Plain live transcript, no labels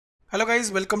Hello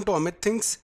guys, welcome to Amit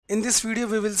Things. In this video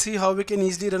we will see how we can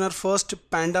easily run our first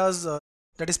Pandas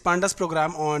that is Pandas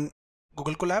program on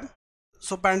Google Colab.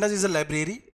 So Pandas is a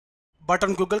library, but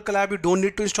on Google Colab you don't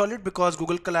need to install it because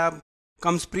Google Colab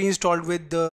comes pre-installed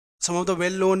with some of the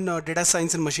well-known data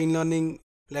science and machine learning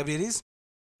libraries.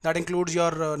 That includes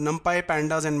your NumPy,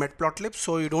 Pandas and Matplotlib,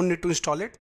 so you don't need to install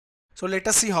it. So let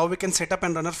us see how we can set up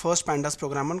and run our first Pandas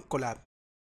program on Colab.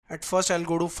 At first I'll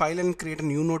go to File and create a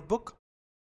new notebook.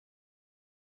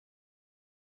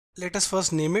 Let us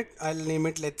first name it. I'll name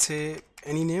it, let's say,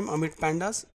 any name, Amit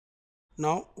Pandas.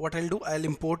 Now what I'll do, I'll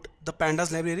import the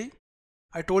Pandas library.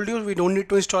 I told you we don't need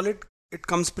to install it. It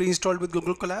comes pre-installed with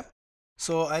Google Colab.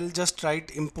 So I'll just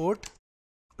write import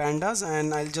Pandas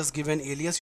and I'll just give an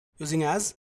alias using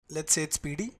as, let's say it's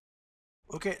PD.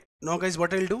 Okay, now guys,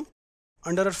 what I'll do,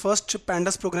 under our first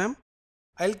Pandas program,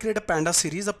 I'll create a Pandas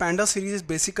series. A Pandas series is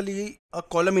basically a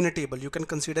column in a table. You can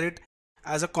consider it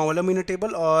as a column in a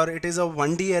table, or it is a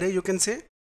 1D array. You can say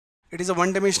it is a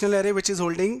one-dimensional array which is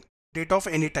holding data of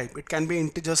any type. It can be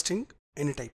integer, string,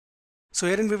 any type. So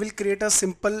herein we will create a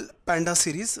simple Pandas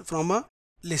series from a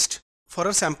list for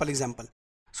a sample example.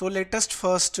 So let us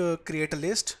first create a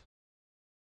list.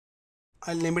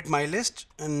 I'll name it my list,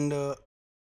 and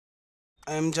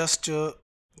I am just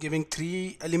giving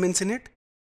 3 elements in it.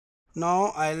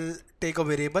 Now I'll take a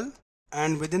variable,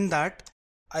 and within that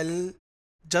I'll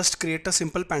just create a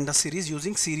simple Pandas series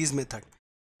using series method.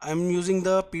 I'm using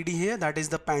the PD here, that is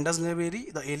the Pandas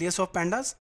library, the alias of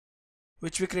Pandas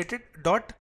which we created.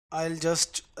 Dot, I'll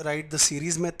just write the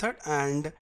series method,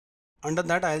 and under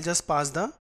that I'll just pass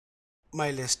the my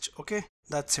list. Okay,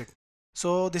 that's it.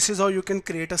 So this is how you can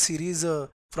create a series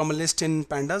from a list in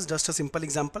Pandas. Just a simple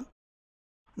example.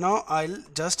 Now I'll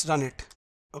just run it.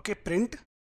 Okay, print,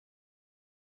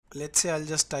 let's say I'll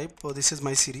just type this is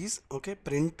my series. Okay,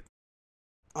 print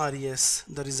res,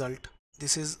 the result.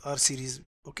 This is our series.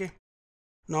 Okay,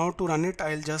 now to run it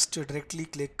I'll just directly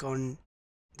click on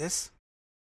this.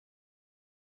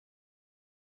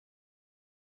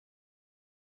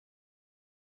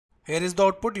 Here is the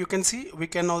output. You can see we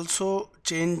can also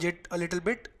change it a little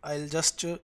bit. I'll just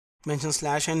mention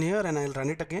slash n here and I'll run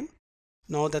it again.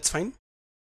 Now that's fine.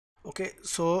 Okay,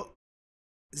 so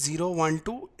 0, 1,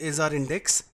 2 is our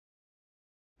index.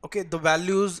 Okay, the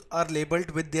values are labeled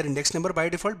with their index number by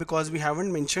default because we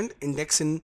haven't mentioned index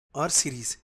in our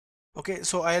series. Okay,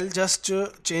 so I'll just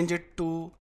change it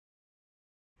to,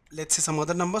 let's say, some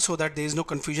other number so that there is no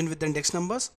confusion with the index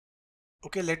numbers.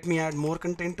 Okay, let me add more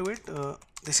content to it.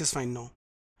 This is fine now.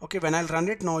 Okay, when I'll run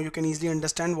it now, you can easily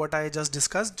understand what I just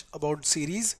discussed about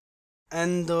series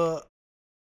and the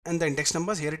index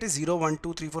numbers. Here it is 0, 1,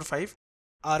 2, 3, 4, 5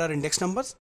 are our index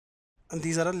numbers, and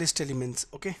these are our list elements.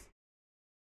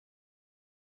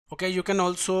 Okay, you can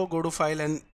also go to file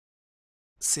and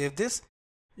save this.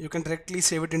 You can directly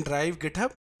save it in Drive,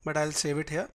 GitHub, but I'll save it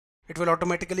here. It will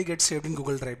automatically get saved in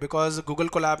Google Drive because Google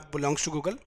Colab belongs to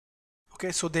Google.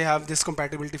 Okay, so they have this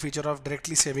compatibility feature of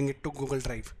directly saving it to Google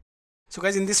Drive. So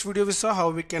guys, in this video we saw how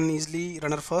we can easily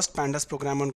run our first Pandas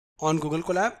program on Google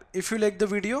Colab. If you like the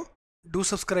video, do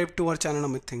subscribe to our channel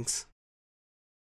Amit Things.